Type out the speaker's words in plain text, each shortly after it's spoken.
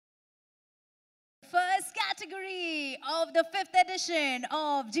category of the 5th edition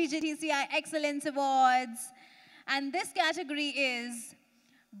of GJTCI Excellence Awards. And this category is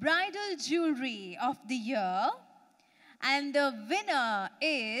Bridal Jewelry of the Year. And the winner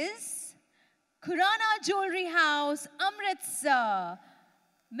is Khurana Jewelry House, Amritsar,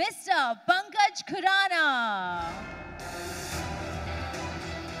 Mr. Pankaj Khurana.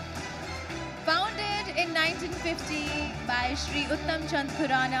 Founded in 1950 by Shri Uttam Chand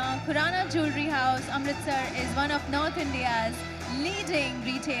Khurana, Khurana Jewelry House, Amritsar is one of North India's leading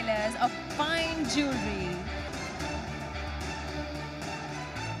retailers of fine jewelry.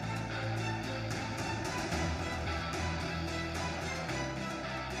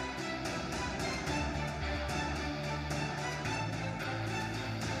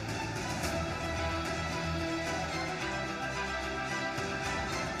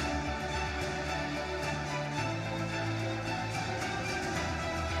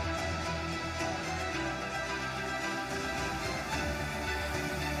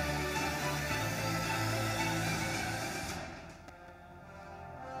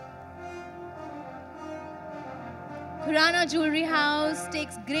 Khurana Jewelry House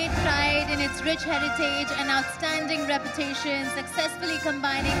takes great pride in its rich heritage and outstanding reputation, successfully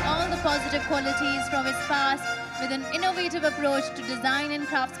combining all the positive qualities from its past with an innovative approach to design and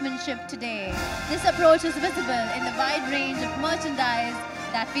craftsmanship today. This approach is visible in the wide range of merchandise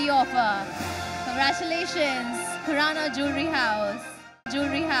that we offer. Congratulations, Khurana Jewelry House,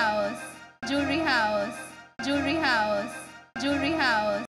 Jewelry House, Jewelry House, Jewelry House, Jewelry House.